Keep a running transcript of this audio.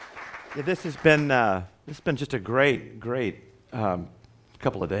Yeah, this has been just a great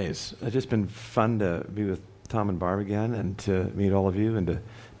couple of days. It's just been fun to be with Tom and Barb again, and to meet all of you, and to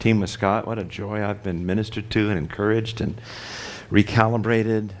team with Scott. What a joy! I've been ministered to and encouraged and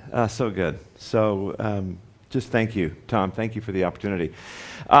recalibrated. So good. So just thank you, Tom. Thank you for the opportunity.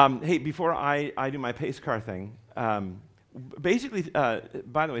 Hey, before I do my pace car thing, basically,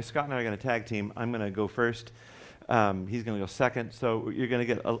 by the way, Scott and I are going to tag team. I'm going to go first. He's going to go second. So you're going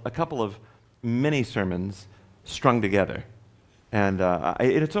to get a couple of mini sermons strung together. And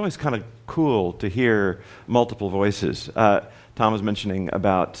it's always kind of cool to hear multiple voices. Tom was mentioning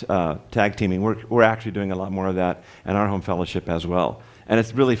about tag teaming. We're actually doing a lot more of that in our home fellowship as well. And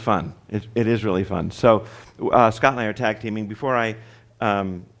it's really fun. It is really fun. So Scott and I are tag teaming. Before I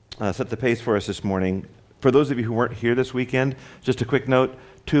set the pace for us this morning, for those of you who weren't here this weekend, just a quick note,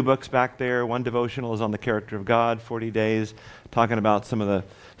 2 books back there. One devotional is on the character of God, 40 days, talking about some of the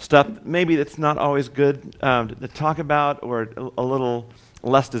stuff maybe that's not always good to talk about, or a little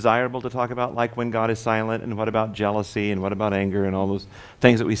less desirable to talk about, like when God is silent, and what about jealousy, and what about anger, and all those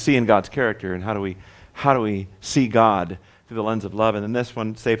things that we see in God's character, and how do we see God through the lens of love. And then this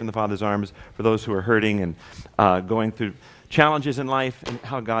one, Safe in the Father's Arms, for those who are hurting and going through challenges in life, and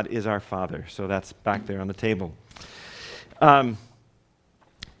how God is our Father. So that's back there on the table.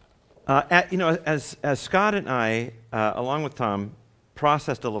 As Scott and I, along with Tom,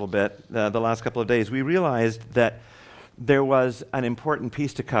 processed a little bit the last couple of days, we realized that there was an important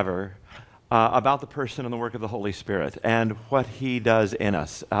piece to cover about the person and the work of the Holy Spirit and what He does in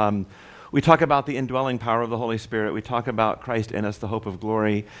us. We talk about the indwelling power of the Holy Spirit. We talk about Christ in us, the hope of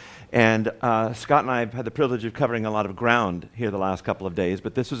glory. And Scott and I have had the privilege of covering a lot of ground here the last couple of days,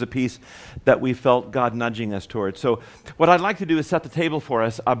 but this was a piece that we felt God nudging us towards. So what I'd like to do is set the table for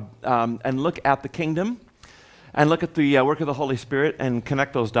us and look at the kingdom and look at the work of the Holy Spirit and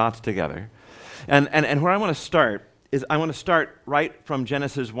connect those dots together. And where I want to start is I want to start right from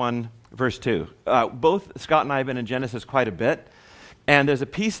Genesis 1, verse 2. Both Scott and I have been in Genesis quite a bit, and there's a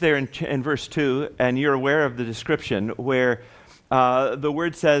piece there in verse 2, and you're aware of the description, where the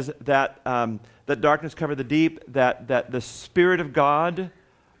word says that darkness covered the deep, that the Spirit of God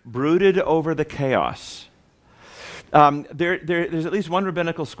brooded over the chaos. There's at least one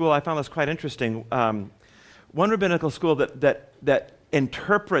rabbinical school, I found this quite interesting, one rabbinical school that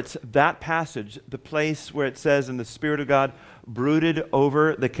interprets that passage, the place where it says, and the Spirit of God brooded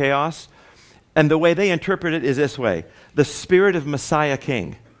over the chaos, and the way they interpret it is this way: the Spirit of Messiah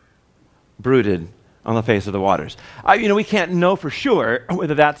King brooded on the face of the waters. We can't know for sure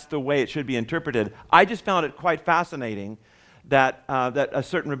whether that's the way it should be interpreted. I just found it quite fascinating that a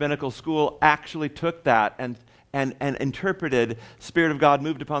certain rabbinical school actually took that and interpreted Spirit of God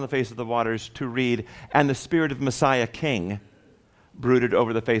moved upon the face of the waters to read, and the Spirit of Messiah King brooded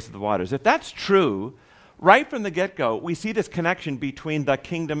over the face of the waters. If that's true, right from the get-go, we see this connection between the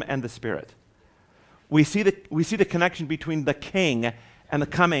kingdom and the Spirit. We see the connection between the King and the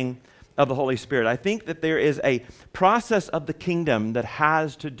coming of the Holy Spirit. I think that there is a process of the kingdom that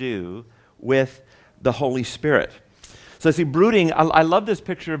has to do with the Holy Spirit. So see, brooding, I love this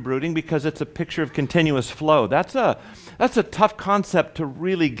picture of brooding because it's a picture of continuous flow. That's a tough concept to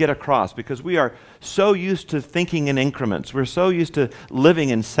really get across because we are so used to thinking in increments. We're so used to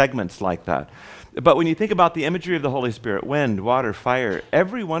living in segments like that. But when you think about the imagery of the Holy Spirit, wind, water, fire,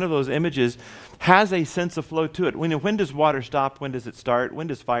 every one of those images has a sense of flow to it. When does water stop? When does it start? When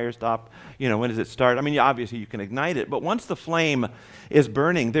does fire stop? When does it start? I mean, obviously you can ignite it, but once the flame is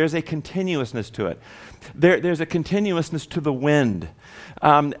burning, there's a continuousness to it. There's a continuousness to the wind.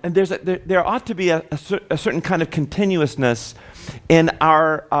 And there ought to be a certain kind of continuousness in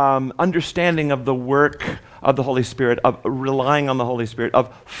our understanding of the work of the Holy Spirit, of relying on the Holy Spirit,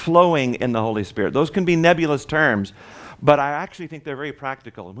 of flowing in the Holy Spirit. Those can be nebulous terms, but I actually think they're very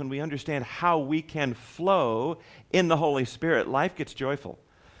practical. And when we understand how we can flow in the Holy Spirit, life gets joyful.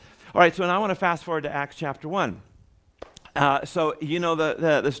 All right, so now I want to fast forward to Acts chapter 1. So you know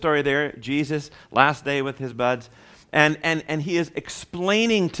the story there, Jesus, last day with his buds, and he is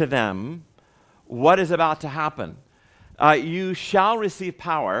explaining to them what is about to happen. You shall receive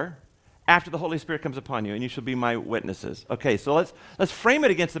power after the Holy Spirit comes upon you, and you shall be my witnesses. Okay, so let's frame it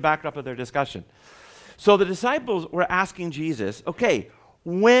against the backdrop of their discussion. So the disciples were asking Jesus, okay,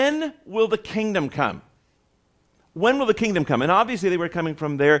 when will the kingdom come? When will the kingdom come? And obviously they were coming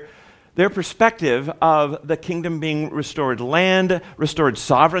from their perspective of the kingdom being restored land, restored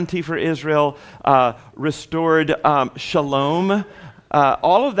sovereignty for Israel, restored shalom.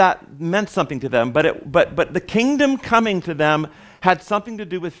 All of that meant something to them, but the kingdom coming to them had something to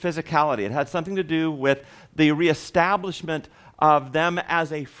do with physicality. It had something to do with the reestablishment of them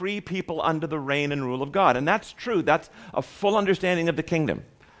as a free people under the reign and rule of God. And that's true. That's a full understanding of the kingdom.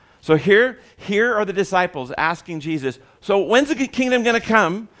 So here are the disciples asking Jesus, so when's the kingdom going to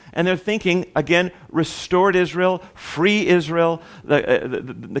come? And they're thinking, again, restored Israel, free Israel,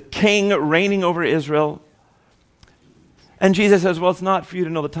 the king reigning over Israel. And Jesus says, well, it's not for you to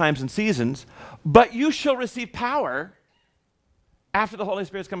know the times and seasons, but you shall receive power after the Holy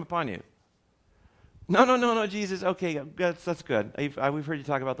Spirit's come upon you. No, Jesus, okay, that's good. We've heard you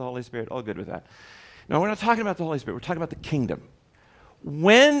talk about the Holy Spirit. All good with that. No, we're not talking about the Holy Spirit. We're talking about the kingdom.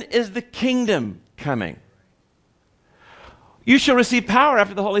 When is the kingdom coming? You shall receive power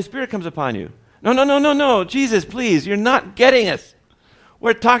after the Holy Spirit comes upon you. No, Jesus, please, you're not getting us.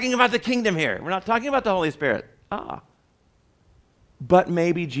 We're talking about the kingdom here. We're not talking about the Holy Spirit. But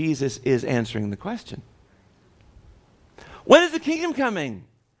maybe Jesus is answering the question. When is the kingdom coming?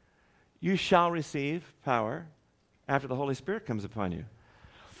 You shall receive power after the Holy Spirit comes upon you.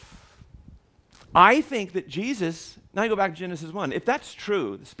 I think that Jesus, now you go back to Genesis 1, if that's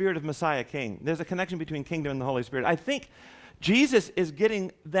true, the spirit of Messiah King, there's a connection between kingdom and the Holy Spirit. I think Jesus is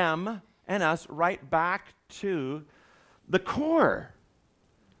getting them and us right back to the core.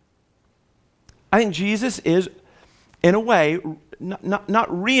 I think Jesus is, in a way, not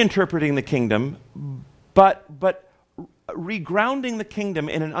reinterpreting the kingdom, but regrounding the kingdom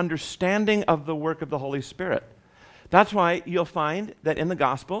in an understanding of the work of the Holy Spirit. That's why you'll find that in the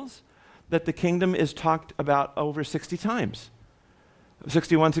Gospels, that the kingdom is talked about over 60 times,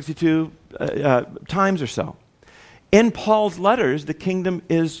 61, 62 times or so. In Paul's letters, the kingdom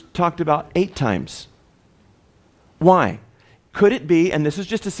is talked about 8 times. Why? Could it be, and this is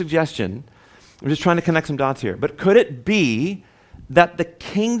just a suggestion, I'm just trying to connect some dots here, but could it be that the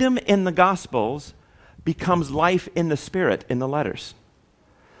kingdom in the Gospels becomes life in the Spirit in the letters?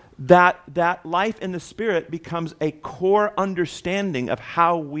 That life in the Spirit becomes a core understanding of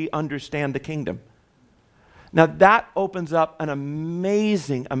how we understand the kingdom. Now that opens up an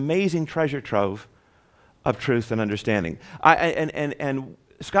amazing, amazing treasure trove of truth and understanding. And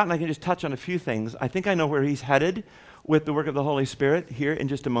Scott and I can just touch on a few things. I think I know where he's headed with the work of the Holy Spirit here in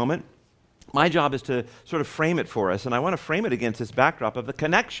just a moment. My job is to sort of frame it for us, and I want to frame it against this backdrop of the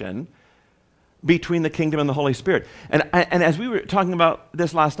connection between the kingdom and the Holy Spirit. And as we were talking about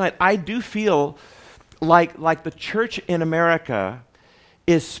this last night, I do feel like the church in America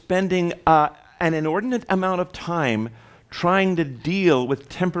is spending an inordinate amount of time trying to deal with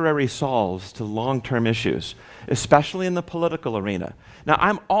temporary solves to long-term issues, especially in the political arena. Now,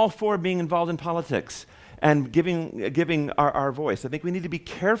 I'm all for being involved in politics and giving our voice. I think we need to be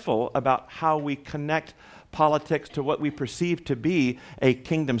careful about how we connect politics to what we perceive to be a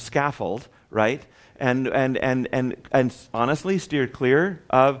kingdom scaffold, right? And honestly steer clear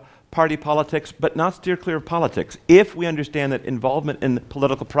of party politics, but not steer clear of politics, if we understand that involvement in the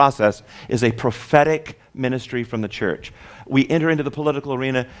political process is a prophetic ministry from the church. We enter into the political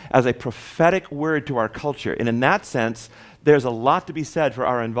arena as a prophetic word to our culture, and in that sense, there's a lot to be said for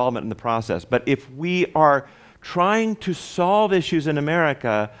our involvement in the process. But if we are trying to solve issues in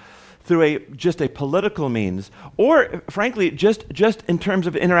America through just a political means, or frankly, just in terms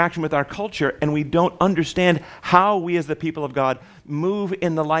of interaction with our culture, and we don't understand how we as the people of God move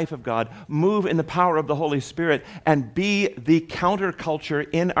in the life of God, move in the power of the Holy Spirit, and be the counterculture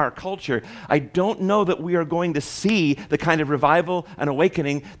in our culture, I don't know that we are going to see the kind of revival and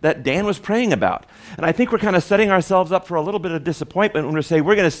awakening that Dan was praying about. And I think we're kind of setting ourselves up for a little bit of disappointment when we say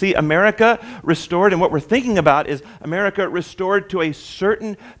we're going to see America restored, and what we're thinking about is America restored to a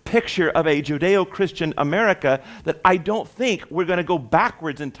certain picture of a Judeo-Christian America, that I don't think we're going to go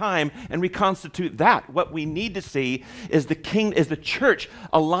backwards in time and reconstitute that. What we need to see is the church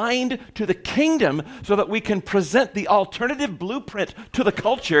aligned to the kingdom so that we can present the alternative blueprint to the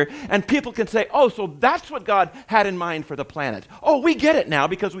culture, and people can say, oh, so that's what God had in mind for the planet. Oh, we get it now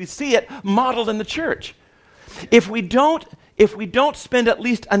because we see it modeled in the church. If we don't spend at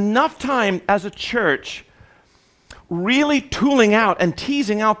least enough time as a church really tooling out and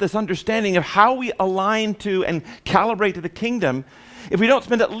teasing out this understanding of how we align to and calibrate to the kingdom, if we don't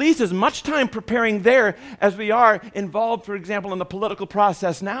spend at least as much time preparing there as we are involved, for example, in the political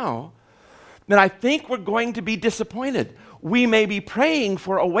process now, then I think we're going to be disappointed. We may be praying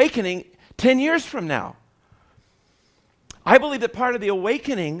for awakening 10 years from now. I believe that part of the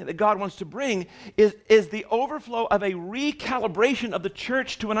awakening that God wants to bring is the overflow of a recalibration of the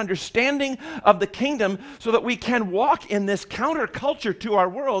church to an understanding of the kingdom so that we can walk in this counterculture to our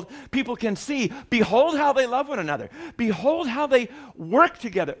world. People can see, behold how they love one another. Behold how they work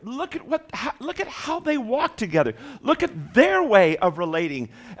together. Look at how they walk together. Look at their way of relating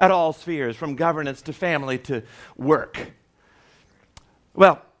at all spheres, from governance to family to work.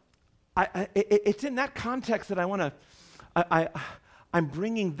 Well, it's in that context that I want to, I'm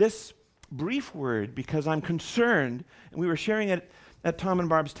bringing this brief word because I'm concerned, and we were sharing it at Tom and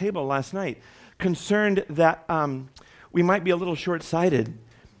Barb's table last night, concerned that we might be a little short-sighted,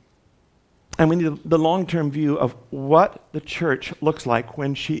 and we need the long-term view of what the church looks like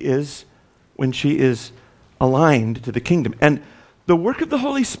when she is aligned to the kingdom. And the work of the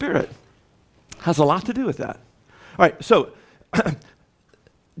Holy Spirit has a lot to do with that. All right, so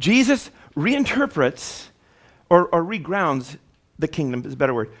Jesus reinterprets or regrounds the kingdom, is a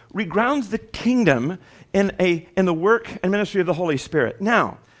better word, regrounds the kingdom in the work and ministry of the Holy Spirit.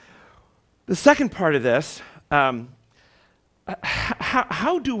 Now, the second part of this, how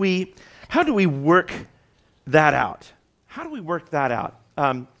do we work that out? How do we work that out?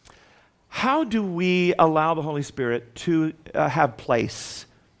 How do we allow the Holy Spirit to have place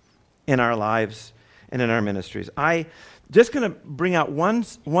in our lives and in our ministries? I just going to bring out one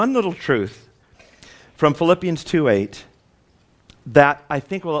little truth from Philippians 2:8 that I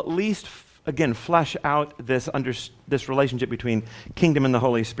think will at least, again, flesh out this relationship between kingdom and the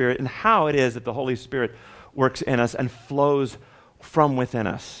Holy Spirit and how it is that the Holy Spirit works in us and flows from within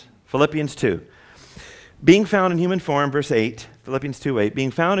us. Philippians 2. Being found in human form, verse 8, Philippians 2:8,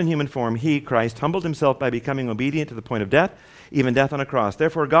 being found in human form, he, Christ, humbled himself by becoming obedient to the point of death, even death on a cross.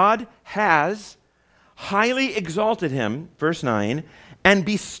 Therefore God has highly exalted him, verse 9, and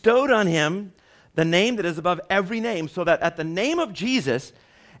bestowed on him the name that is above every name, so that at the name of Jesus,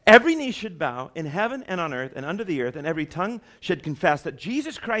 every knee should bow in heaven and on earth and under the earth, and every tongue should confess that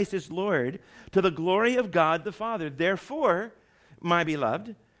Jesus Christ is Lord, to the glory of God the Father. Therefore, my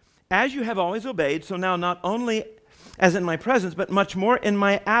beloved, as you have always obeyed, so now not only as in my presence, but much more in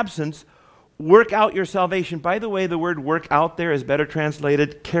my absence, work out your salvation. By the way, the word work out there is better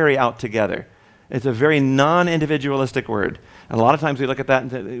translated carry out together. It's a very non-individualistic word. And a lot of times we look at that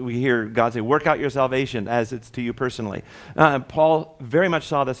and we hear God say, work out your salvation as it's to you personally. Paul very much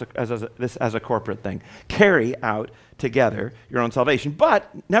saw this as a corporate thing. Carry out together your own salvation. But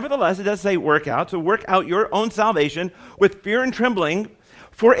nevertheless, it does say work out. So work out your own salvation with fear and trembling,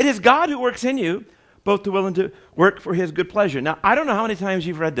 for it is God who works in you, both to will and to work for his good pleasure. Now, I don't know how many times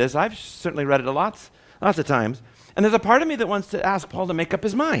you've read this. I've certainly read it lots of times. And there's a part of me that wants to ask Paul to make up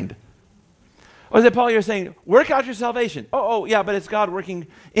his mind. Or is it, Paul, you're saying, work out your salvation? Oh, yeah, but it's God working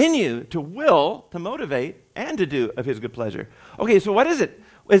in you to will, to motivate, and to do of his good pleasure. Okay, so what is it?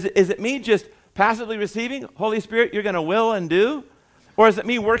 Is it me just passively receiving? Holy Spirit, you're going to will and do? Or is it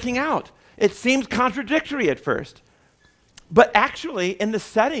me working out? It seems contradictory at first. But actually, in the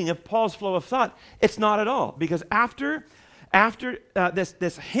setting of Paul's flow of thought, it's not at all. Because after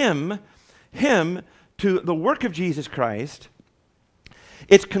this hymn to the work of Jesus Christ,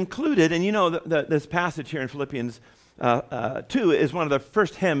 it's concluded, and you know this passage here in Philippians 2 is one of the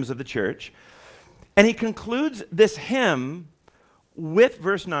first hymns of the church. And he concludes this hymn with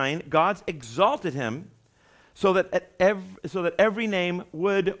verse 9, God's exalted him so that every name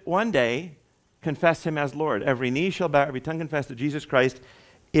would one day confess him as Lord. Every knee shall bow, every tongue confess that Jesus Christ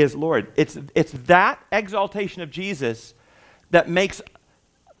is Lord. It's that exaltation of Jesus that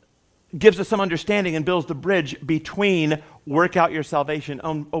gives us some understanding and builds the bridge between work out your salvation.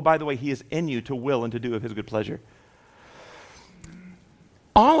 Oh, by the way, he is in you to will and to do of his good pleasure.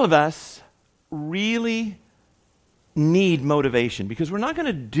 All of us really need motivation because we're not going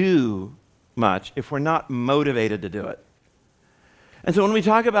to do much if we're not motivated to do it. And so when we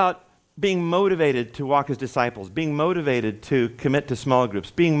talk about being motivated to walk as disciples, being motivated to commit to small groups,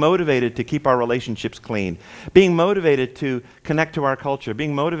 being motivated to keep our relationships clean, being motivated to connect to our culture,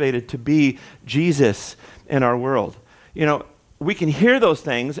 being motivated to be Jesus in our world. You know, we can hear those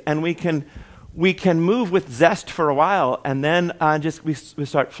things and we can move with zest for a while and then we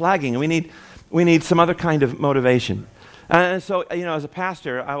start flagging, and we need some other kind of motivation. And so, you know, as a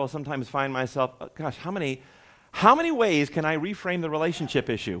pastor, I will sometimes find myself, gosh, how many ways can I reframe the relationship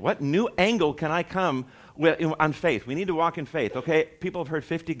issue? What new angle can I come with on faith? We need to walk in faith, okay? People have heard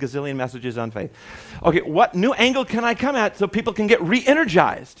 50 gazillion messages on faith. Okay, what new angle can I come at so people can get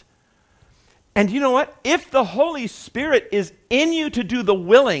re-energized? And you know what? If the Holy Spirit is in you to do the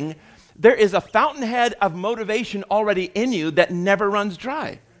willing, there is a fountainhead of motivation already in you that never runs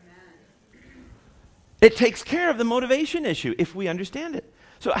dry. It takes care of the motivation issue if we understand it.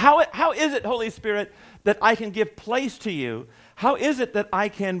 So how is it, Holy Spirit, that I can give place to you? How is it that I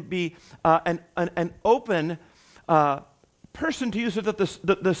can be an open person to you so that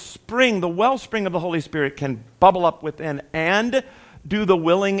the wellspring of the Holy Spirit can bubble up within and do the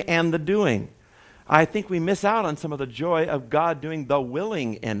willing and the doing? I think we miss out on some of the joy of God doing the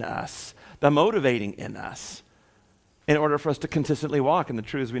willing in us, the motivating in us. in order for us to consistently walk in the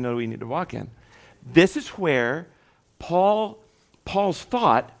truths we know we need to walk in. This is where Paul's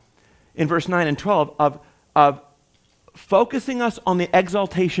thought in verse 9 and 12 of focusing us on the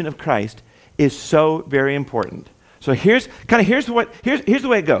exaltation of Christ is so very important. So here's the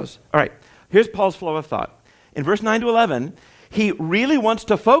way it goes. All right, here's Paul's flow of thought. In verse 9 to 11, he really wants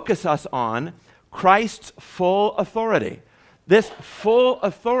to focus us on Christ's full authority. This full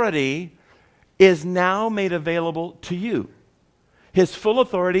authority is now made available to you. His full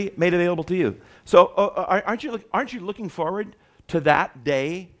authority made available to you. So aren't you looking forward to that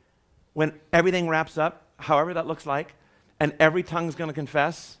day when everything wraps up, however that looks like, and every tongue's going to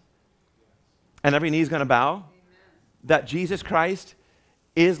confess, and every knee's going to bow, Amen, that Jesus Christ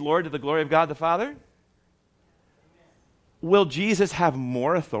is Lord to the glory of God the Father? Amen. Will Jesus have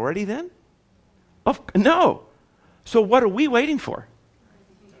more authority then? No. So what are we waiting for?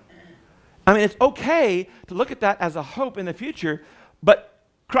 I mean, it's okay to look at that as a hope in the future, but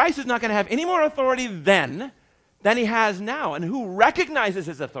Christ is not going to have any more authority then than he has now. And who recognizes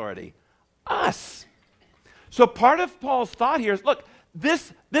his authority? Us. So part of Paul's thought here is, look,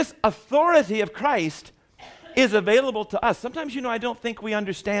 this authority of Christ is available to us. Sometimes, I don't think we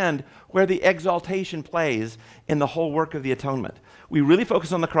understand where the exaltation plays in the whole work of the atonement. We really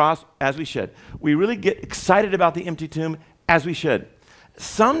focus on the cross, as we should. We really get excited about the empty tomb, as we should.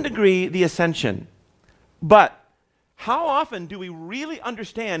 Some degree, the ascension. But how often do we really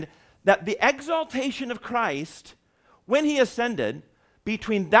understand that the exaltation of Christ, when he ascended,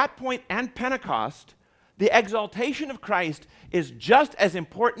 between that point and Pentecost, the exaltation of Christ is just as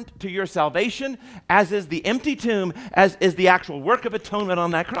important to your salvation as is the empty tomb, as is the actual work of atonement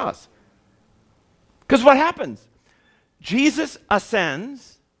on that cross. Because what happens? Jesus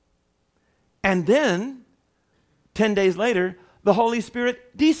ascends, and then 10 days later, the Holy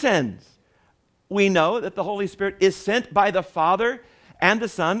Spirit descends. We know that the Holy Spirit is sent by the Father and the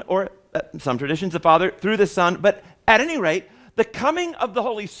Son, or some traditions, the Father through the Son. But at any rate, the coming of the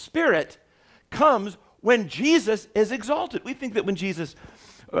Holy Spirit comes when Jesus is exalted. We think that when Jesus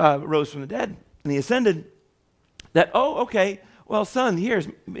rose from the dead and he ascended, that, okay, well, Son, here's,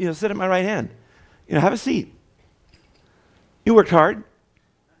 sit at my right hand. Have a seat. You worked hard.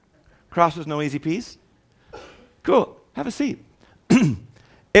 Cross was no easy piece. Cool, have a seat.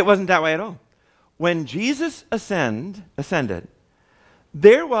 It wasn't that way at all. When Jesus ascended,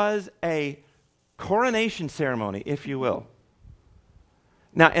 there was a coronation ceremony, if you will.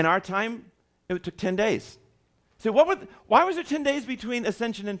 Now, in our time, it took 10 days. So why was there 10 days between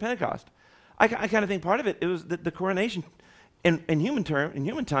Ascension and Pentecost? I kind of think part of it was that the coronation in human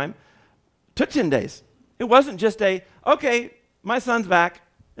time took 10 days. It wasn't just okay, my son's back.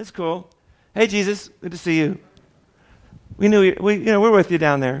 It's cool. Hey, Jesus, good to see you. We knew we're with you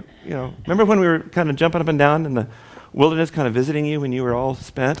down there. Remember when we were kind of jumping up and down in the wilderness, kind of visiting you when you were all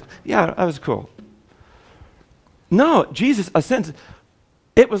spent? Yeah, that was cool. No, Jesus ascends.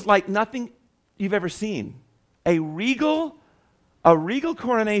 It was like nothing you've ever seen. A regal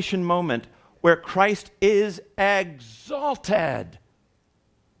coronation moment where Christ is exalted.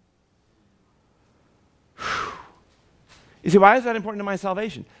 Whew. You see, why is that important to my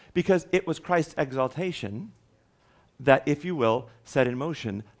salvation? Because it was Christ's exaltation that, if you will, set in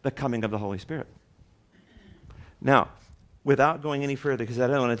motion the coming of the Holy Spirit. Now, without going any further, because I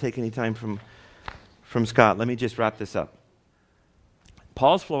don't want to take any time from Scott, let me just wrap this up.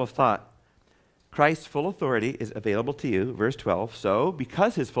 Paul's flow of thought, Christ's full authority is available to you, verse 12. So,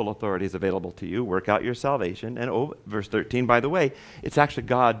 because his full authority is available to you, work out your salvation. And verse 13, by the way, it's actually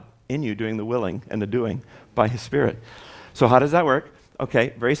God in you doing the willing and the doing by his Spirit. So how does that work?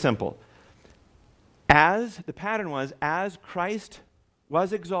 Okay, very simple. As Christ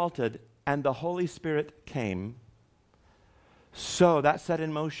was exalted and the Holy Spirit came, so that set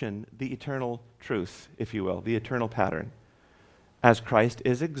in motion the eternal truth, if you will, the eternal pattern. As Christ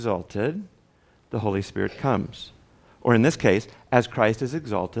is exalted, the Holy Spirit comes. Or in this case, as Christ is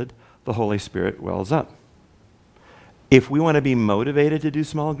exalted, the Holy Spirit wells up. If we want to be motivated to do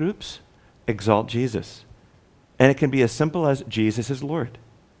small groups, exalt Jesus. And it can be as simple as Jesus is Lord.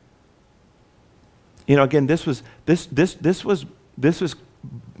 Again, this was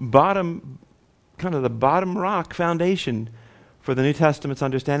bottom, kind of the bottom rock foundation for the New Testament's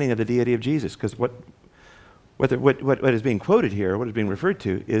understanding of the deity of Jesus. Because what is being quoted here, what is being referred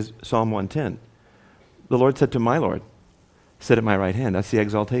to, is Psalm 110. The Lord said to my Lord, sit at my right hand. That's the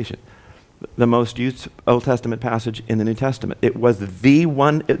exaltation. The most used Old Testament passage in the New Testament. It was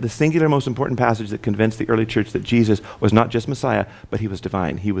the singular most important passage that convinced the early church that Jesus was not just Messiah, but he was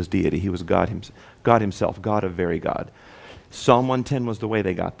divine. He was deity. He was God himself, God of very God. Psalm 110 was the way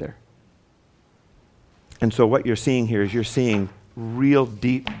they got there. And so what you're seeing here is you're seeing real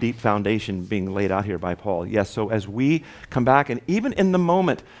deep, deep foundation being laid out here by Paul. Yes, so as we come back, and even in the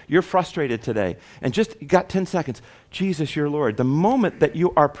moment, you're frustrated today, and just you got 10 seconds, Jesus, your Lord. The moment that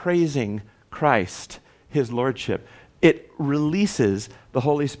you are praising Christ, his lordship, it releases the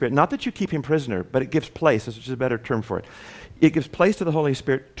Holy Spirit. Not that you keep him prisoner, but it gives place, which is a better term for it. It gives place to the Holy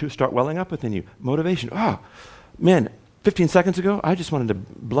Spirit to start welling up within you. Motivation. Oh, man, 15 seconds ago, I just wanted to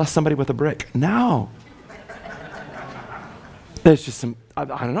bless somebody with a brick. Now, there's just some, I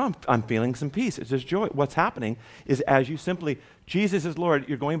don't know, I'm feeling some peace. It's just joy. What's happening is as you simply, Jesus is Lord,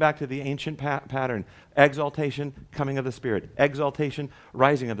 you're going back to the ancient pattern. Exaltation, coming of the Spirit. Exaltation,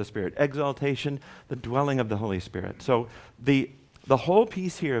 rising of the Spirit. Exaltation, the dwelling of the Holy Spirit. So the whole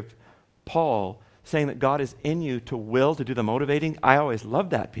piece here of Paul saying that God is in you to will, to do the motivating, I always love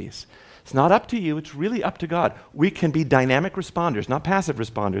that piece. It's not up to you, it's really up to God. We can be dynamic responders, not passive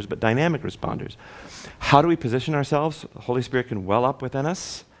responders, but dynamic responders. How do we position ourselves? The Holy Spirit can well up within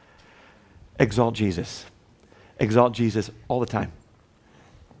us. Exalt Jesus. Exalt Jesus all the time.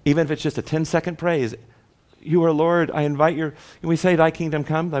 Even if it's just a 10-second praise, you are Lord, I invite your, can we say, thy kingdom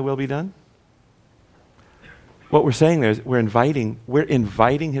come, thy will be done? What we're saying there is we're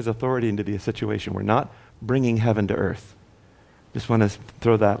inviting his authority into the situation. We're not bringing heaven to earth. Just want to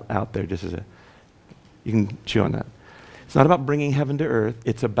throw that out there just as you can chew on that. It's not about bringing heaven to earth.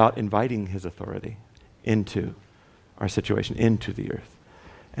 It's about inviting his authority into our situation, into the earth.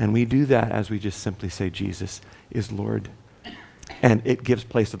 And we do that as we just simply say Jesus is Lord. And it gives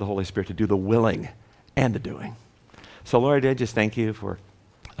place to the Holy Spirit to do the willing and the doing. So Lord, I just thank you for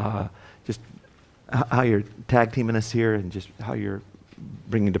just how you're tag teaming us here and just how you're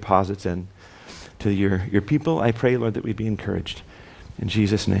bringing deposits in to your people. I pray, Lord, that we be encouraged. In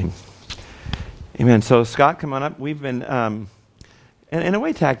Jesus' name. Amen. So Scott, come on up. We've been, in a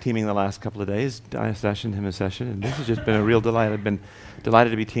way, tag teaming the last couple of days, Dia session, him a session, and this has just been a real delight. I've been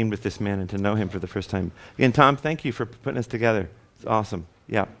delighted to be teamed with this man and to know him for the first time. Again, Tom, thank you for putting us together. It's awesome.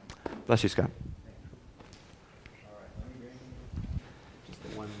 Yeah. Bless you, Scott. All right, let me bring just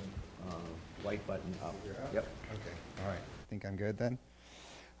the one white button up. Yep. Okay. All right. Think I'm good then?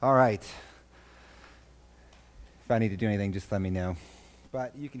 All right. If I need to do anything, just let me know.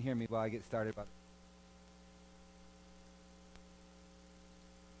 But you can hear me while I get started. You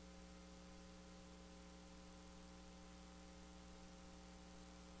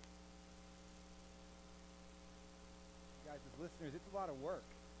guys, as listeners, it's a lot of work.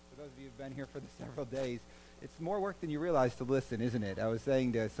 For those of you who've been here for the several days, it's more work than you realize to listen, isn't it? I was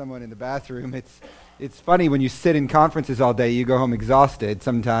saying to someone in the bathroom, it's funny when you sit in conferences all day, you go home exhausted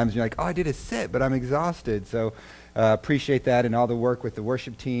sometimes. You're like, oh, I did a sit, but I'm exhausted. So appreciate that and all the work with the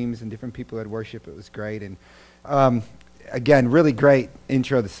worship teams and different people at worship. It was great. And again, really great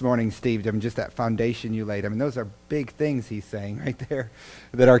intro this morning, Steve. I mean, just that foundation you laid. I mean, those are big things he's saying right there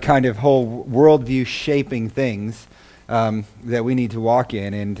that are kind of whole worldview shaping things. That we need to walk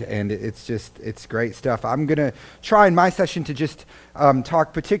in, and it's great stuff. I'm going to try in my session to just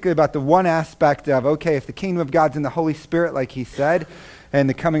talk particularly about the one aspect of, okay, if the kingdom of God's in the Holy Spirit, like he said, and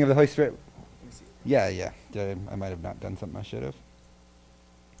the coming of the Holy Spirit. Yeah. I might have not done something I should have.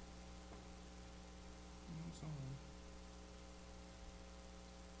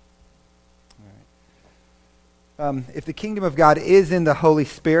 If the kingdom of God is in the Holy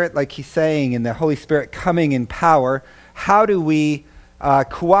Spirit, like he's saying, and the Holy Spirit coming in power, how do we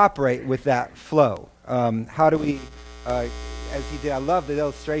cooperate with that flow? How do we, as he did, I love the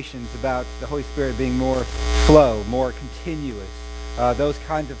illustrations about the Holy Spirit being more flow, more continuous, those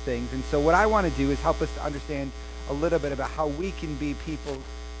kinds of things. And so what I want to do is help us to understand a little bit about how we can be people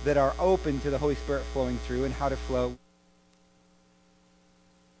that are open to the Holy Spirit flowing through and how to flow.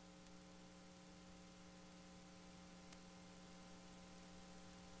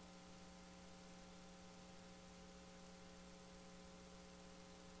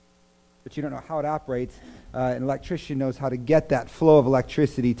 But you don't know how it operates. An electrician knows how to get that flow of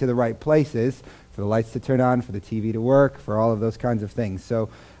electricity to the right places, for the lights to turn on, for the TV to work, for all of those kinds of things. So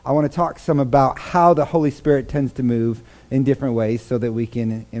I want to talk some about how the Holy Spirit tends to move in different ways so that we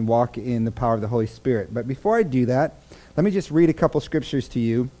can walk in the power of the Holy Spirit. But before I do that, let me just read a couple scriptures to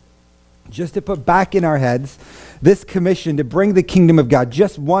you, just to put back in our heads this commission to bring the kingdom of God,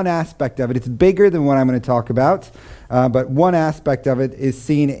 just one aspect of it. It's bigger than what I'm going to talk about, but one aspect of it is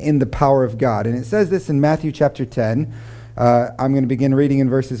seen in the power of God. And it says this in Matthew chapter 10. I'm going to begin reading in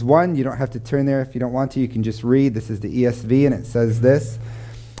verses 1. You don't have to turn there if you don't want to. You can just read. This is the ESV, and it says this.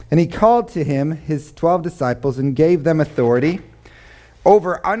 And he called to him his 12 disciples and gave them authority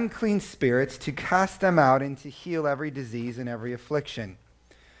over unclean spirits to cast them out and to heal every disease and every affliction.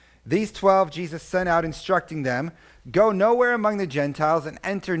 These 12 Jesus sent out, instructing them, "Go nowhere among the Gentiles and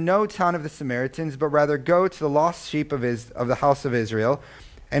enter no town of the Samaritans, but rather go to the lost sheep of the house of Israel,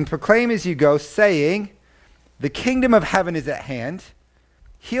 and proclaim as you go, saying, the kingdom of heaven is at hand.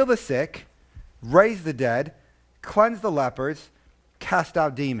 Heal the sick, raise the dead, cleanse the lepers, cast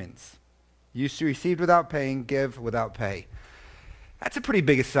out demons. You received without paying, give without pay." That's a pretty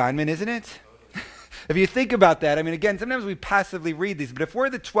big assignment, isn't it? If you think about that, I mean, again, sometimes we passively read these, but if we're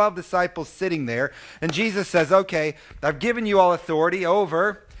the 12 disciples sitting there, and Jesus says, okay, I've given you all authority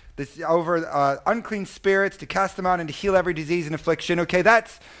over unclean spirits, to cast them out and to heal every disease and affliction. Okay,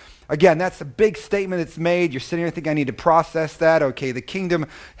 that's a big statement that's made. You're sitting there thinking, I need to process that. Okay, the kingdom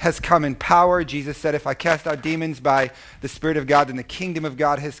has come in power. Jesus said, if I cast out demons by the Spirit of God, then the kingdom of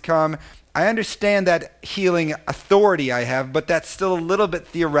God has come. I understand that healing authority I have, but that's still a little bit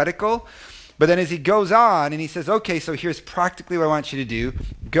theoretical. But then as he goes on and he says, okay, so here's practically what I want you to do.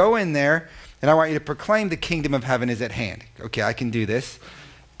 Go in there and I want you to proclaim the kingdom of heaven is at hand. Okay, I can do this.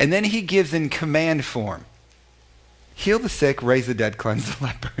 And then he gives in command form. Heal the sick, raise the dead, cleanse the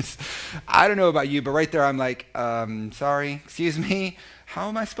lepers. I don't know about you, but right there I'm like, sorry, excuse me. How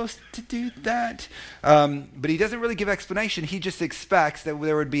am I supposed to do that? But he doesn't really give explanation. He just expects that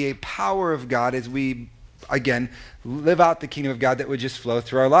there would be a power of God as we, again, live out the kingdom of God that would just flow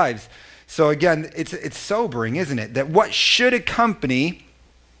through our lives. So again, it's sobering, isn't it? That what should accompany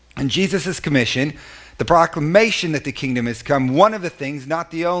in Jesus' commission, the proclamation that the kingdom has come, one of the things,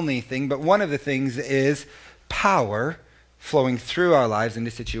 not the only thing, but one of the things is power flowing through our lives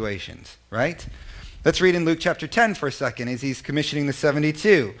into situations, right? Let's read in Luke chapter 10 for a second as he's commissioning the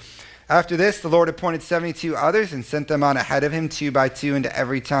 72. After this, the Lord appointed 72 others and sent them on ahead of him 2 by 2 into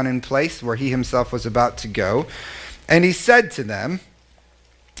every town and place where he himself was about to go. And he said to them,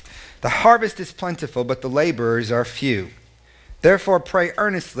 "The harvest is plentiful, but the laborers are few. Therefore pray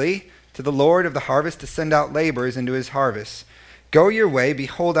earnestly to the Lord of the harvest to send out laborers into his harvest. Go your way.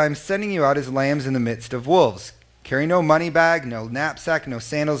 Behold, I am sending you out as lambs in the midst of wolves. Carry no money bag, no knapsack, no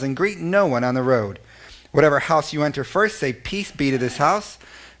sandals, and greet no one on the road. Whatever house you enter first, say, peace be to this house.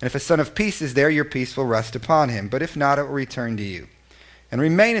 And if a son of peace is there, your peace will rest upon him. But if not, it will return to you. And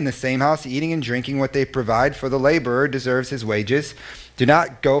remain in the same house, eating and drinking what they provide, for the laborer deserves his wages. Do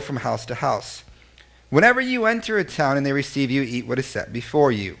not go from house to house. Whenever you enter a town and they receive you, eat what is set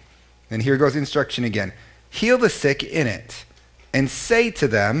before you." And here goes the instruction again. "Heal the sick in it, and say to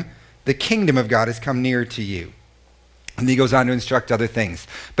them, the kingdom of God has come near to you." And he goes on to instruct other things.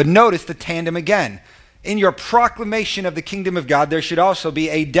 But notice the tandem again. In your proclamation of the kingdom of God, there should also be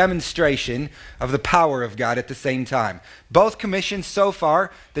a demonstration of the power of God at the same time. Both commissions so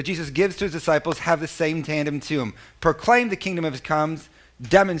far that Jesus gives to his disciples have the same tandem to them. Proclaim the kingdom of God,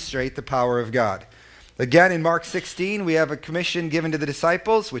 demonstrate the power of God. Again, in Mark 16, we have a commission given to the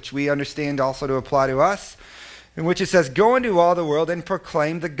disciples, which we understand also to apply to us, in which it says, "Go into all the world and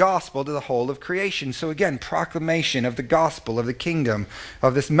proclaim the gospel to the whole of creation." So again, proclamation of the gospel, of the kingdom,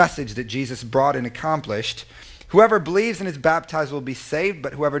 of this message that Jesus brought and accomplished. "Whoever believes and is baptized will be saved,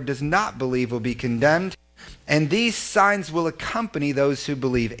 but whoever does not believe will be condemned. And these signs will accompany those who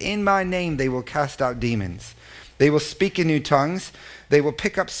believe. In my name they will cast out demons. They will speak in new tongues. They will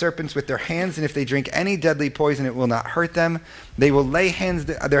pick up serpents with their hands, and if they drink any deadly poison, it will not hurt them. They will lay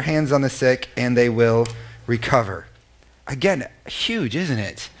their hands on the sick, and they will recover." Again, huge, isn't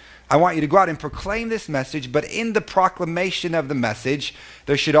it? I want you to go out and proclaim this message, but in the proclamation of the message,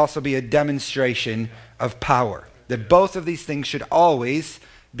 there should also be a demonstration of power. That both of these things should always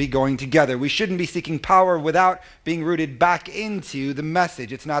be going together. We shouldn't be seeking power without being rooted back into the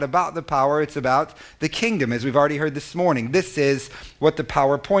message. It's not about the power, it's about the kingdom, as we've already heard this morning. This is what the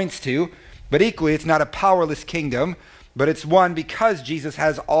power points to, but equally, it's not a powerless kingdom, but it's one because Jesus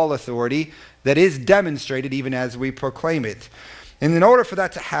has all authority that is demonstrated even as we proclaim it. And in order for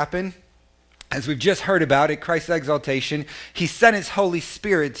that to happen, as we've just heard about at Christ's exaltation, he sent his Holy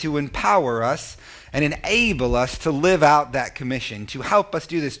Spirit to empower us and enable us to live out that commission, to help us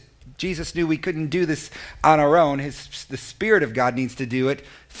do this. Jesus knew we couldn't do this on our own. The Spirit of God needs to do it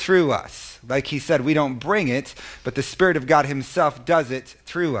through us. Like he said, we don't bring it, but the Spirit of God himself does it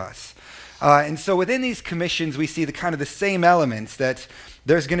through us. And so within these commissions, we see the same elements, that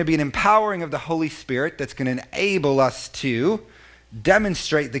there's going to be an empowering of the Holy Spirit that's going to enable us to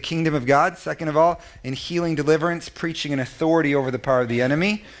demonstrate the kingdom of God, second of all, in healing, deliverance, preaching, and authority over the power of the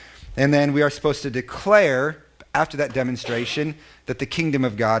enemy. And then we are supposed to declare, after that demonstration, that the kingdom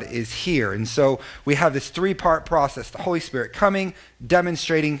of God is here. And so we have this three-part process: the Holy Spirit coming,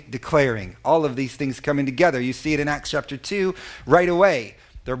 demonstrating, declaring. All of these things coming together. You see it in Acts chapter 2 right away.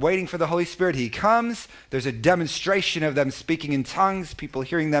 They're waiting for the Holy Spirit. He comes. There's a demonstration of them speaking in tongues, people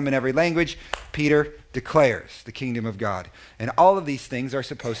hearing them in every language. Peter declares the kingdom of God. And all of these things are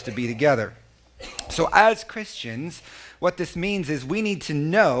supposed to be together. So as Christians, what this means is we need to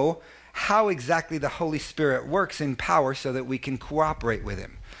know how exactly the Holy Spirit works in power so that we can cooperate with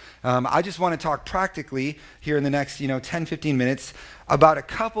him. I just want to talk practically here in the next 10, 15 minutes about a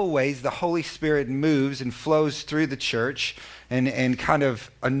couple ways the Holy Spirit moves and flows through the church and kind of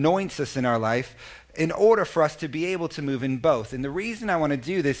anoints us in our life in order for us to be able to move in both. And the reason I want to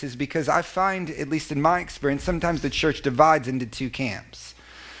do this is because I find, at least in my experience, sometimes the church divides into two camps.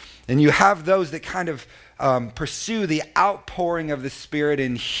 And you have those that kind of pursue the outpouring of the Spirit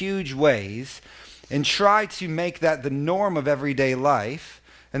in huge ways and try to make that the norm of everyday life.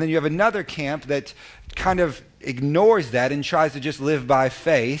 And then you have another camp that kind of ignores that and tries to just live by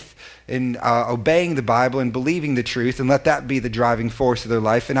faith in obeying the Bible and believing the truth and let that be the driving force of their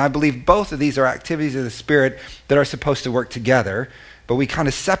life. And I believe both of these are activities of the Spirit that are supposed to work together, but we kind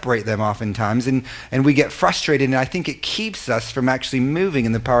of separate them oftentimes and we get frustrated, and I think it keeps us from actually moving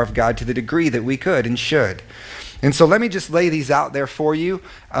in the power of God to the degree that we could and should. And so let me just lay these out there for you.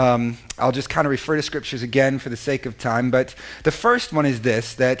 I'll just kind of refer to scriptures again for the sake of time. But the first one is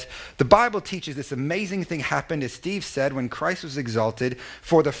this, that the Bible teaches this amazing thing happened, as Steve said, when Christ was exalted.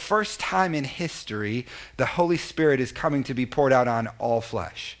 For the first time in history, the Holy Spirit is coming to be poured out on all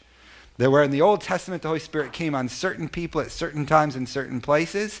flesh. There were in the Old Testament, the Holy Spirit came on certain people at certain times in certain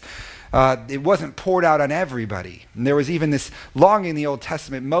places. It wasn't poured out on everybody. And there was even this longing in the Old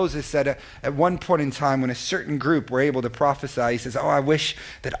Testament. Moses said at one point in time when a certain group were able to prophesy, he says, I wish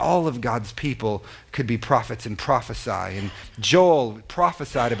that all of God's people could be prophets and prophesy. And Joel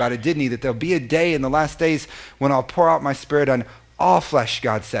prophesied about it, didn't he? That there'll be a day in the last days when I'll pour out my Spirit on all flesh,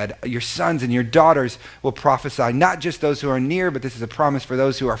 God said. Your sons and your daughters will prophesy, not just those who are near, but this is a promise for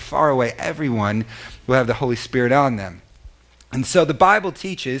those who are far away. Everyone will have the Holy Spirit on them. And so the Bible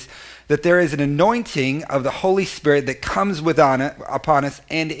teaches that there is an anointing of the Holy Spirit that comes upon us,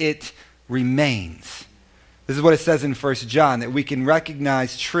 and it remains. This is what it says in 1 John, that we can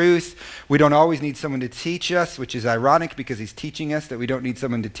recognize truth. We don't always need someone to teach us, which is ironic because he's teaching us that we don't need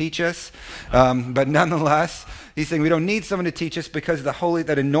someone to teach us. But nonetheless, he's saying we don't need someone to teach us because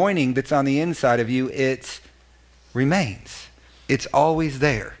that anointing that's on the inside of you, it remains. It's always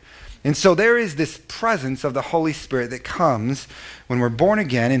there. And so there is this presence of the Holy Spirit that comes when we're born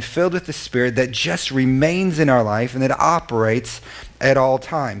again and filled with the Spirit that just remains in our life and that operates at all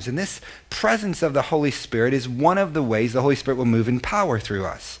times. And this presence of the Holy Spirit is one of the ways the Holy Spirit will move in power through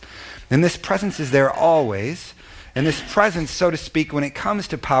us. And this presence is there always. And this presence, so to speak, when it comes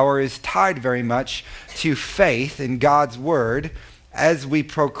to power is tied very much to faith in God's word as we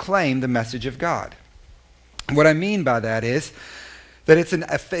proclaim the message of God. What I mean by that is that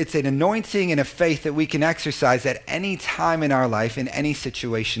it's an anointing and a faith that we can exercise at any time in our life, in any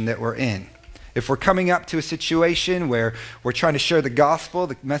situation that we're in. If we're coming up to a situation where we're trying to share the gospel,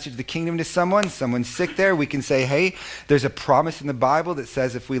 the message of the kingdom to someone's sick there, we can say, hey, there's a promise in the Bible that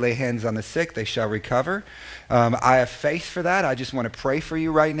says if we lay hands on the sick, they shall recover. I have faith for that. I just want to pray for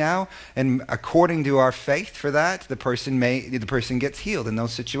you right now. And according to our faith for that, the person gets healed in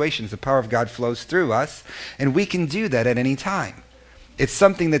those situations. The power of God flows through us, and we can do that at any time. It's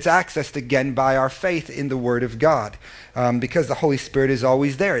something that's accessed again by our faith in the Word of God because the Holy Spirit is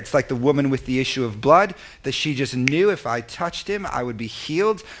always there. It's like the woman with the issue of blood that she just knew if I touched him, I would be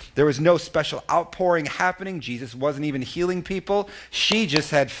healed. There was no special outpouring happening. Jesus wasn't even healing people. She just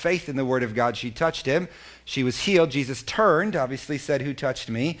had faith in the Word of God. She touched him. She was healed. Jesus turned, obviously said, who touched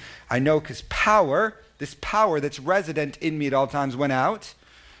me? I know because this power that's resident in me at all times went out.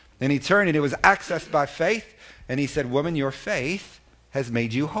 And he turned and it was accessed by faith. And he said, woman, your faith has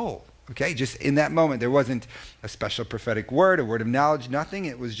made you whole. Okay, just in that moment, there wasn't a special prophetic word, a word of knowledge, nothing.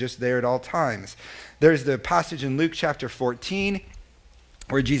 It was just there at all times. There's the passage in Luke chapter 14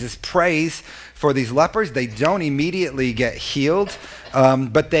 where Jesus prays for these lepers. They don't immediately get healed,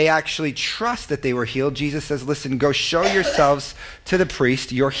 but they actually trust that they were healed. Jesus says, listen, go show yourselves to the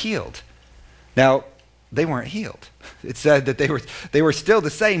priest, you're healed. Now, they weren't healed. It said that they were still the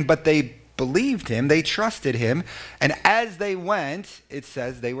same, but they believed him, they trusted him, and as they went, it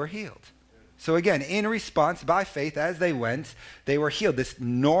says they were healed. So again, in response, by faith, as they went, they were healed. This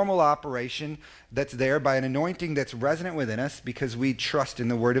normal operation that's there by an anointing that's resonant within us because we trust in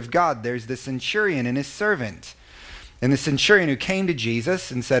the word of God. There's the centurion and his servant. And the centurion who came to Jesus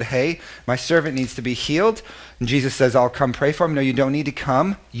and said, hey, my servant needs to be healed. And Jesus says, I'll come pray for him. No, you don't need to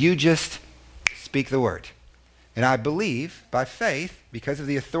come. You just speak the word. And I believe, by faith, because of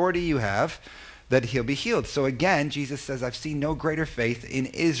the authority you have, that he'll be healed. So again, Jesus says, I've seen no greater faith in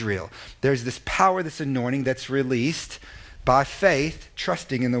Israel. There's this power, this anointing that's released by faith,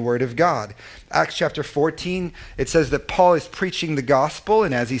 trusting in the word of God. Acts chapter 14, it says that Paul is preaching the gospel,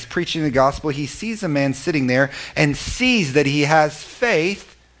 and as he's preaching the gospel, he sees a man sitting there and sees that he has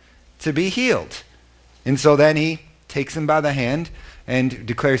faith to be healed. And so then he takes him by the hand and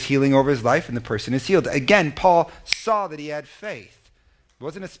declares healing over his life, and the person is healed. Again, Paul saw that he had faith. It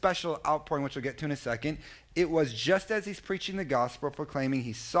wasn't a special outpouring, which we'll get to in a second. It was just as he's preaching the gospel, proclaiming,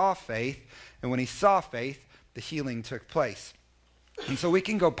 he saw faith, and when he saw faith, the healing took place. And so we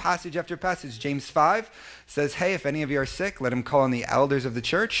can go passage after passage. James 5 says, hey, if any of you are sick, let him call on the elders of the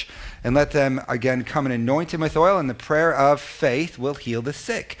church and let them again come and anoint him with oil, and the prayer of faith will heal the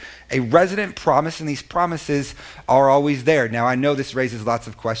sick. A resident promise, and these promises are always there. Now, I know this raises lots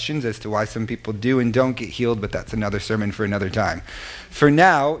of questions as to why some people do and don't get healed, but that's another sermon for another time. For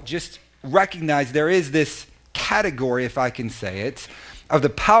now, just recognize there is this category, if I can say it, of the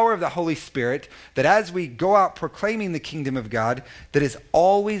power of the Holy Spirit, that as we go out proclaiming the kingdom of God, that is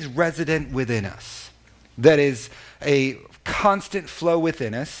always resident within us. That is a constant flow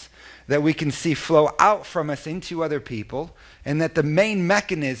within us, that we can see flow out from us into other people, and that the main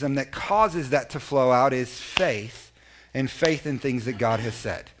mechanism that causes that to flow out is faith, and faith in things that God has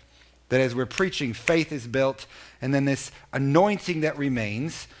said. That as we're preaching, faith is built, and then this anointing that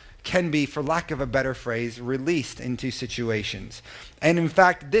remains can be, for lack of a better phrase, released into situations. And in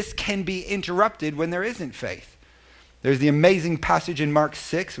fact, this can be interrupted when there isn't faith. There's the amazing passage in Mark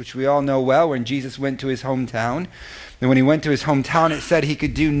 6, which we all know well, when Jesus went to his hometown. And when he went to his hometown, it said he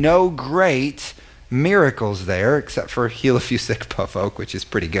could do no great miracles there, except for heal a few sick folk, which is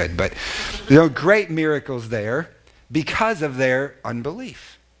pretty good. But no great miracles there because of their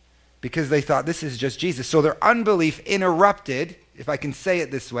unbelief. Because they thought this is just Jesus. So their unbelief interrupted, if I can say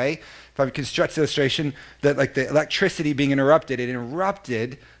it this way, if I can stretch the illustration, that like the electricity being interrupted, it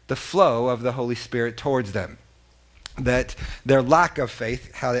interrupted the flow of the Holy Spirit towards them. That their lack of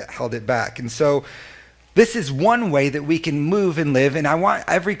faith held it back. And so this is one way that we can move and live, and I want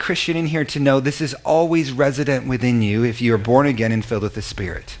every Christian in here to know this is always resident within you if you are born again and filled with the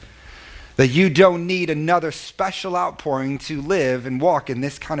Spirit. That you don't need another special outpouring to live and walk in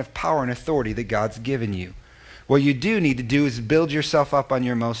this kind of power and authority that God's given you. What you do need to do is build yourself up on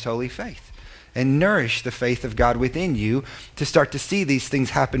your most holy faith and nourish the faith of God within you to start to see these things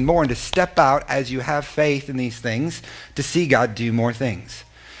happen more and to step out as you have faith in these things to see God do more things.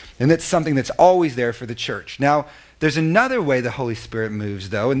 And that's something that's always there for the church. Now, there's another way the Holy Spirit moves,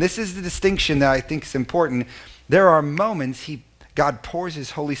 though, and this is the distinction that I think is important. There are moments God pours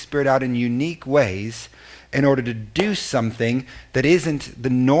his Holy Spirit out in unique ways in order to do something that isn't the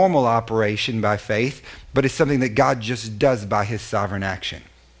normal operation by faith, but is something that God just does by his sovereign action.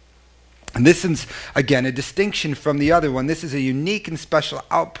 And this is, again, a distinction from the other one. This is a unique and special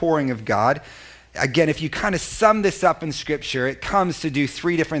outpouring of God. Again, if you kind of sum this up in Scripture, it comes to do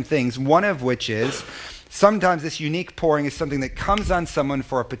three different things, one of which is sometimes this unique pouring is something that comes on someone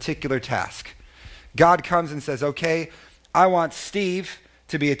for a particular task. God comes and says, okay, I want Steve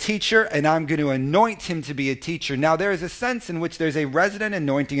to be a teacher, and I'm going to anoint him to be a teacher. Now, there is a sense in which there's a resident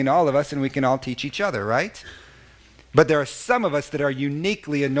anointing in all of us, and we can all teach each other, right? But there are some of us that are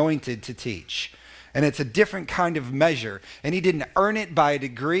uniquely anointed to teach. And it's a different kind of measure. And he didn't earn it by a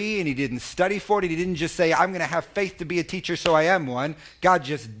degree, and he didn't study for it. He didn't just say, I'm going to have faith to be a teacher, so I am one. God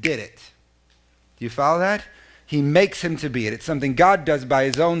just did it. Do you follow that? He makes him to be it. It's something God does by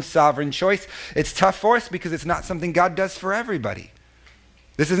his own sovereign choice. It's tough for us because it's not something God does for everybody.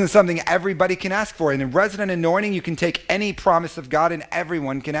 This isn't something everybody can ask for. And in resident anointing, you can take any promise of God and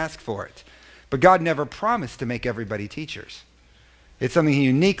everyone can ask for it. But God never promised to make everybody teachers. It's something he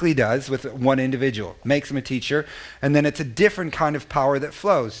uniquely does with one individual, makes him a teacher, and then it's a different kind of power that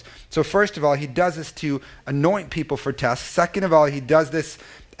flows. So first of all, he does this to anoint people for tasks. Second of all, he does this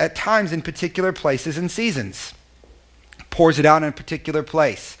at times in particular places and seasons. Pours it out in a particular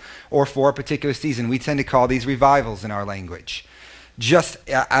place or for a particular season. We tend to call these revivals in our language. Just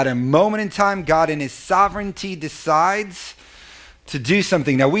at a moment in time, God in his sovereignty decides to do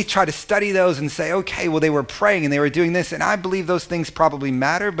something. Now, we try to study those and say, okay, well, they were praying and they were doing this, and I believe those things probably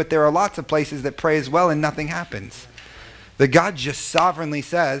matter, but there are lots of places that pray as well and nothing happens. That God just sovereignly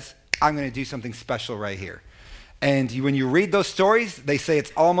says, I'm going to do something special right here. And when you read those stories, they say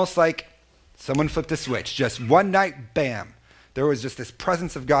it's almost like someone flipped a switch. Just one night, bam. There was just this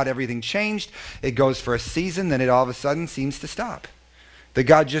presence of God. Everything changed. It goes for a season, then it all of a sudden seems to stop. That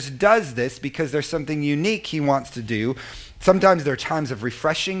God just does this because there's something unique he wants to do. Sometimes there are times of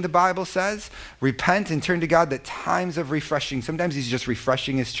refreshing, the Bible says. Repent and turn to God, that times of refreshing. Sometimes he's just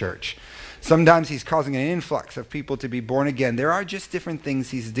refreshing his church. Sometimes he's causing an influx of people to be born again. There are just different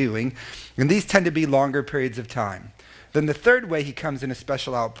things he's doing, and these tend to be longer periods of time. Then the third way he comes in a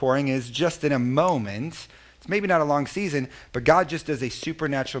special outpouring is just in a moment. It's maybe not a long season, but God just does a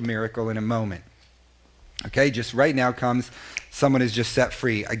supernatural miracle in a moment. Okay, just right now comes, someone is just set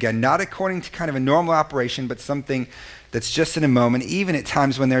free. Again, not according to kind of a normal operation, but something that's just in a moment, even at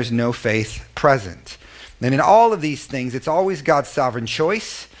times when there's no faith present. And in all of these things, it's always God's sovereign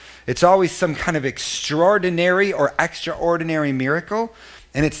choice. It's always some kind of extraordinary or extraordinary miracle,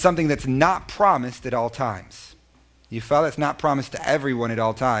 and it's something that's not promised at all times. You felt it's not promised to everyone at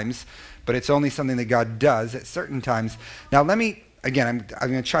all times, but it's only something that God does at certain times. Now let me, again, I'm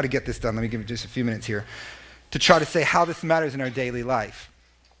going to try to get this done. Let me give you just a few minutes here to try to say how this matters in our daily life.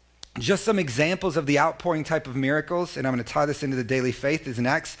 Just some examples of the outpouring type of miracles, and I'm going to tie this into the daily faith, is in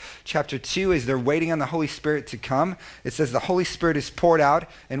Acts chapter 2, as they're waiting on the Holy Spirit to come. It says the Holy Spirit is poured out,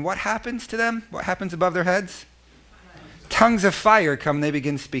 and what happens to them? What happens above their heads? Tongues of fire come, and they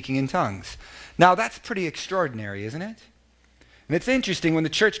begin speaking in tongues. Now, that's pretty extraordinary, isn't it? And it's interesting, when the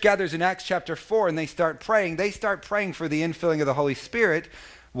church gathers in Acts chapter 4 and they start praying for the infilling of the Holy Spirit.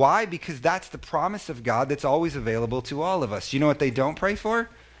 Why? Because that's the promise of God that's always available to all of us. You know what they don't pray for?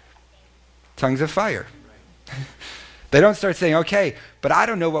 Tongues of fire. They don't start saying, okay, but I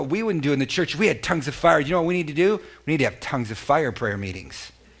don't know what we wouldn't do in the church. We had tongues of fire. You know what we need to do? We need to have tongues of fire prayer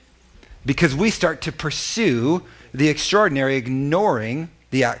meetings. Because we start to pursue the extraordinary, ignoring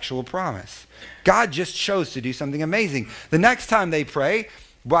the actual promise. God just chose to do something amazing. The next time they pray,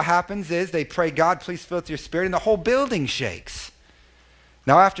 what happens is they pray, God, please fill with your Spirit, and the whole building shakes.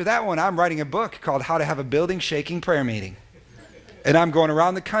 Now, after that one, I'm writing a book called How to Have a Building Shaking Prayer Meeting. And I'm going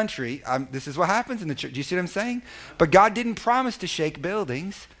around the country. This is what happens in the church. Do you see what I'm saying? But God didn't promise to shake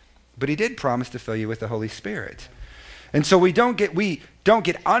buildings, but he did promise to fill you with the Holy Spirit. And so we don't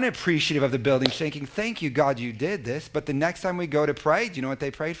get unappreciative of the building shaking. Thank you, God, you did this. But the next time we go to pray, do you know what they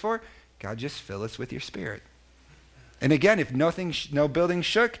prayed for? God, just fill us with your Spirit. And again, if no building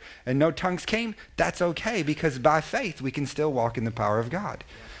shook and no tongues came, that's okay, because by faith we can still walk in the power of God.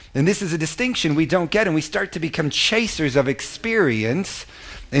 And this is a distinction we don't get, and we start to become chasers of experience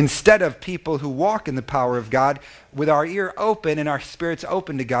instead of people who walk in the power of God with our ear open and our spirits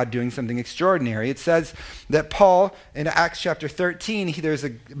open to God doing something extraordinary. It says that Paul, in Acts chapter 13, there's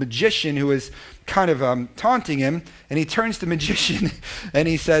a magician who is kind of taunting him, and he turns to the magician and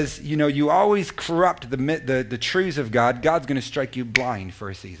he says, you know, you always corrupt the truths of God. God's going to strike you blind for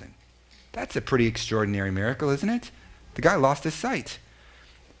a season. That's a pretty extraordinary miracle, isn't it? The guy lost his sight.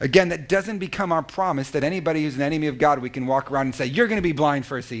 Again, that doesn't become our promise that anybody who's an enemy of God, we can walk around and say, you're going to be blind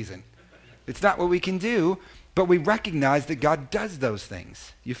for a season. It's not what we can do, but we recognize that God does those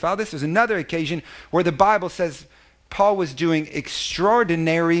things. You follow this? There's another occasion where the Bible says Paul was doing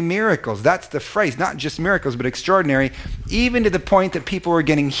extraordinary miracles. That's the phrase, not just miracles, but extraordinary, even to the point that people were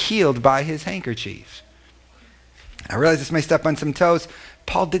getting healed by his handkerchief. I realize this may step on some toes.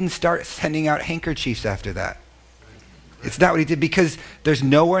 Paul didn't start sending out handkerchiefs after that. It's not what he did, because there's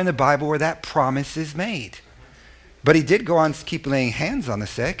nowhere in the Bible where that promise is made. But he did go on to keep laying hands on the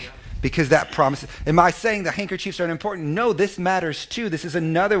sick, because that promise. Am I saying the handkerchiefs aren't important? No, this matters too. This is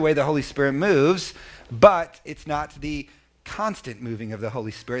another way the Holy Spirit moves, but it's not the constant moving of the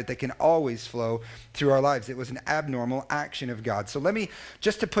Holy Spirit that can always flow through our lives. It was an abnormal action of God. So let me,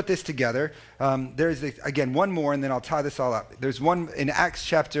 just to put this together, there's, again, one more, and then I'll tie this all up. There's one in Acts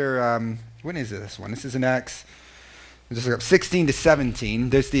chapter, when is this one? This is in Acts. Just look up 16 to 17.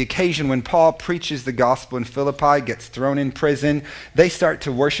 There's the occasion when Paul preaches the gospel in Philippi, gets thrown in prison. They start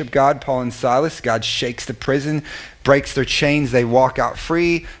to worship God, Paul and Silas. God shakes the prison, breaks their chains. They walk out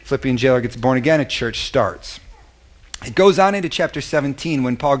free. Philippian jailer gets born again. A church starts. It goes on into chapter 17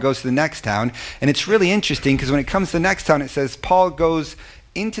 when Paul goes to the next town. And it's really interesting, because when it comes to the next town, it says Paul goes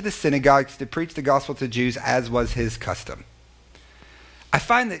into the synagogues to preach the gospel to Jews, as was his custom. I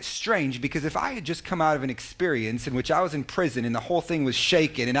find that strange, because if I had just come out of an experience in which I was in prison and the whole thing was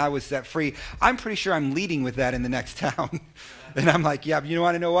shaken and I was set free, I'm pretty sure I'm leading with that in the next town. And I'm like, yeah, but you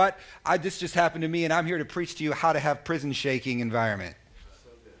want to know what? This just happened to me, and I'm here to preach to you how to have prison shaking environment.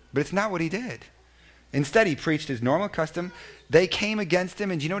 But it's not what he did. Instead, he preached his normal custom. They came against him,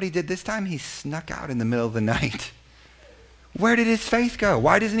 and do you know what he did this time? He snuck out in the middle of the night. Where did his faith go?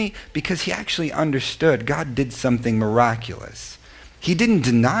 Why doesn't he? Because he actually understood God did something miraculous. He didn't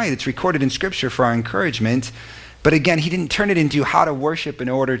deny it. It's recorded in Scripture for our encouragement. But again, he didn't turn it into how to worship in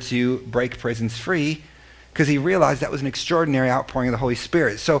order to break prisons free, because he realized that was an extraordinary outpouring of the Holy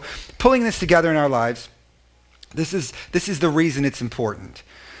Spirit. So pulling this together in our lives, this is the reason it's important.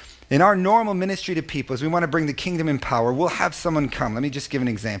 In our normal ministry to people, as we want to bring the kingdom in power, we'll have someone come. Let me just give an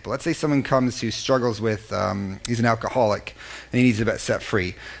example. Let's say someone comes who struggles with, he's an alcoholic, and he needs to get set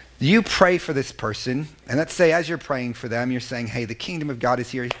free. You pray for this person, and let's say as you're praying for them, you're saying, hey, the kingdom of God is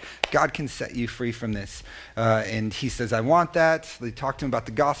here. God can set you free from this. And he says, I want that. You talk to him about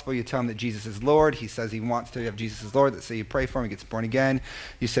the gospel. You tell him that Jesus is Lord. He says he wants to have Jesus as Lord. Let's say you pray for him. He gets born again.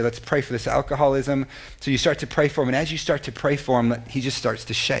 You say, let's pray for this alcoholism. So you start to pray for him. And as you start to pray for him, he just starts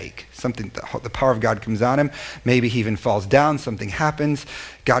to shake. The power of God comes on him. Maybe he even falls down. Something happens.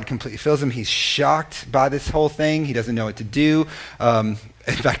 God completely fills him. He's shocked by this whole thing. He doesn't know what to do.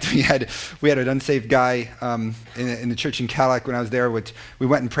 In fact, we had an unsaved guy in the church in Cadillac when I was there, which we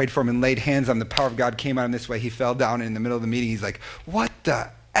went and prayed for him and laid hands on him. The power of God came on him this way. He fell down, and in the middle of the meeting, he's like, what the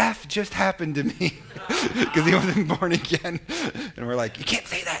F just happened to me? Because he wasn't born again. And we're like, you can't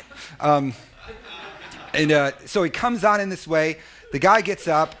say that. So he comes on in this way. The guy gets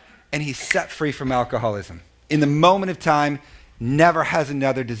up, and he's set free from alcoholism. In the moment of time, never has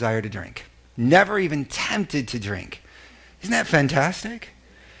another desire to drink. Never even tempted to drink. Isn't that fantastic?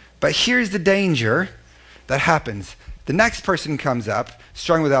 But here's the danger that happens. The next person comes up,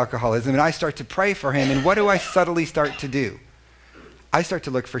 struggling with alcoholism, and I start to pray for him, and what do I subtly start to do? I start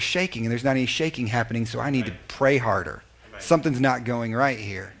to look for shaking, and there's not any shaking happening, so I need to pray harder. Something's not going right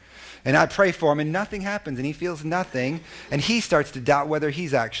here. And I pray for him, and nothing happens, and he feels nothing, and he starts to doubt whether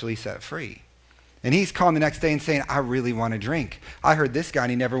he's actually set free. And he's calling the next day and saying, I really want to drink. I heard this guy,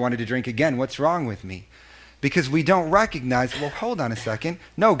 and he never wanted to drink again. What's wrong with me? Because we don't recognize, well, hold on a second.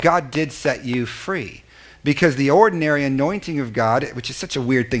 No, God did set you free. Because the ordinary anointing of God, which is such a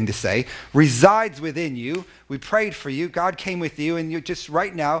weird thing to say, resides within you. We prayed for you. God came with you. And you just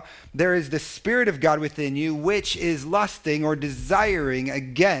right now, there is the Spirit of God within you, which is lusting or desiring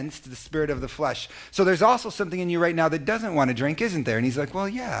against the spirit of the flesh. So there's also something in you right now that doesn't want to drink, isn't there? And he's like, well,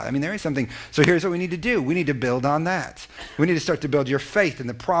 yeah, I mean, there is something. So here's what we need to do. We need to build on that. We need to start to build your faith in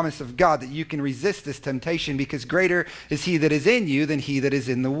the promise of God that you can resist this temptation, because greater is he that is in you than he that is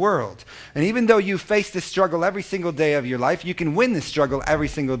in the world. And even though you face this struggle every single day of your life, you can win this struggle every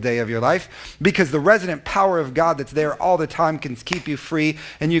single day of your life, because the resident power of God that's there all the time can keep you free,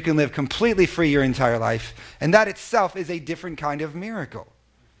 and you can live completely free your entire life. And that itself is a different kind of miracle.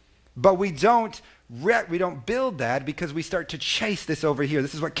 But we don't build that because we start to chase this over here.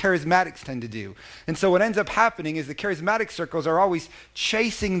 This is what charismatics tend to do. And so what ends up happening is the charismatic circles are always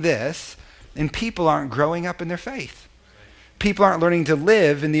chasing this, and people aren't growing up in their faith. People aren't learning to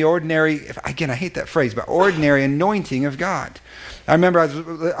live in the ordinary, again, I hate that phrase, but ordinary anointing of God. I remember I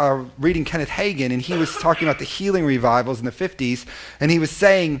was reading Kenneth Hagin, and he was talking about the healing revivals in the 50s, and he was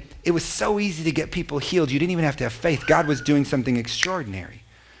saying it was so easy to get people healed. You didn't even have to have faith. God was doing something extraordinary.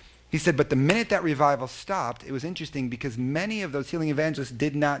 He said, but the minute that revival stopped, it was interesting because many of those healing evangelists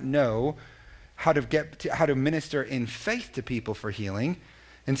did not know how to minister in faith to people for healing,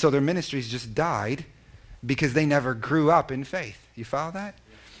 and so their ministries just died because they never grew up in faith. You follow that?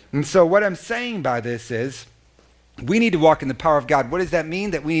 And so what I'm saying by this is we need to walk in the power of God. What does that mean?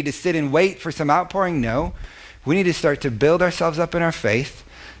 That we need to sit and wait for some outpouring? No. We need to start to build ourselves up in our faith,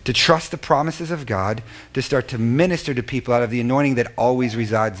 to trust the promises of God, to start to minister to people out of the anointing that always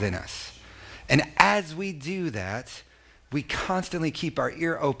resides in us. And as we do that, we constantly keep our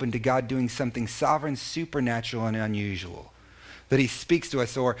ear open to God doing something sovereign, supernatural, and unusual. That he speaks to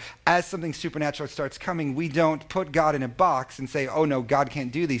us, or as something supernatural starts coming, we don't put God in a box and say, oh no, God can't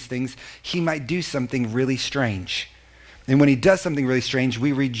do these things. He might do something really strange. And when he does something really strange,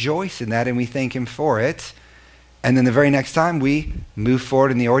 we rejoice in that and we thank him for it. And then the very next time we move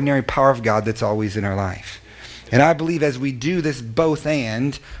forward in the ordinary power of God that's always in our life. And I believe as we do this both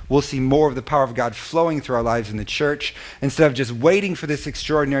and, we'll see more of the power of God flowing through our lives in the church, instead of just waiting for this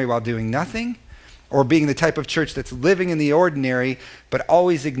extraordinary while doing nothing, or being the type of church that's living in the ordinary, but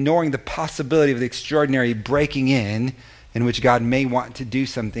always ignoring the possibility of the extraordinary breaking in which God may want to do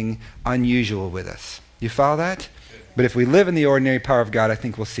something unusual with us. You follow that? But if we live in the ordinary power of God, I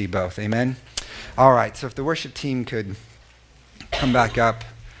think we'll see both. Amen? All right, so if the worship team could come back up.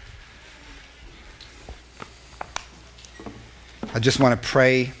 I just want to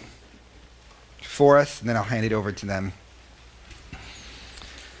pray for us, and then I'll hand it over to them.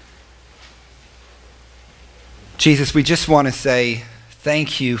 Jesus, we just want to say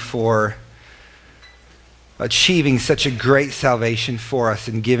thank you for achieving such a great salvation for us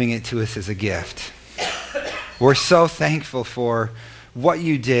and giving it to us as a gift. We're so thankful for what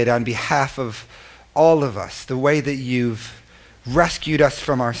you did on behalf of all of us, the way that you've rescued us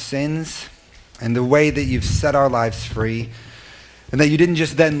from our sins and the way that you've set our lives free. And that you didn't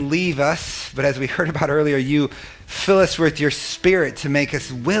just then leave us, but as we heard about earlier, you fill us with your Spirit to make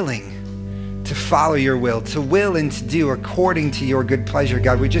us willing to follow your will, to will and to do according to your good pleasure,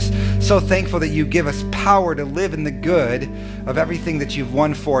 God. We're just so thankful that you give us power to live in the good of everything that you've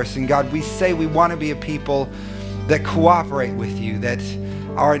won for us. And God, we say we want to be a people that cooperate with you, that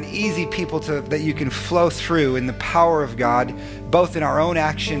are an easy people that you can flow through in the power of God, both in our own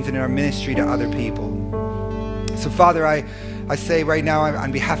actions and in our ministry to other people. So Father, I say right now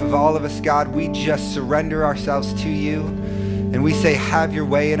on behalf of all of us, God, we just surrender ourselves to you and we say, have your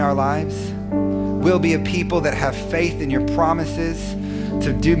way in our lives. We'll be a people that have faith in your promises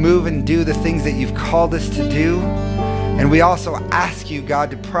to move and do the things that you've called us to do. And we also ask you,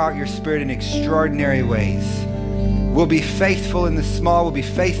 God, to pour out your Spirit in extraordinary ways. We'll be faithful in the small, we'll be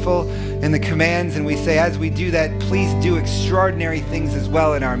faithful in the commands, and we say, as we do that, please do extraordinary things as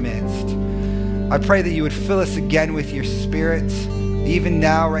well in our midst. I pray that you would fill us again with your Spirit. Even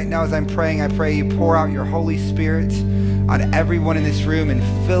now, right now as I'm praying, I pray you pour out your Holy Spirit on everyone in this room and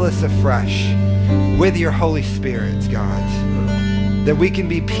fill us afresh with your Holy Spirit, God. That we can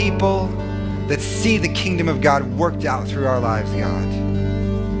be people that see the kingdom of God worked out through our lives,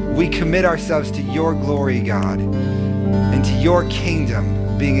 God. We commit ourselves to your glory, God, and to your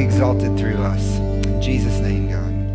kingdom being exalted through us. In Jesus' name, God.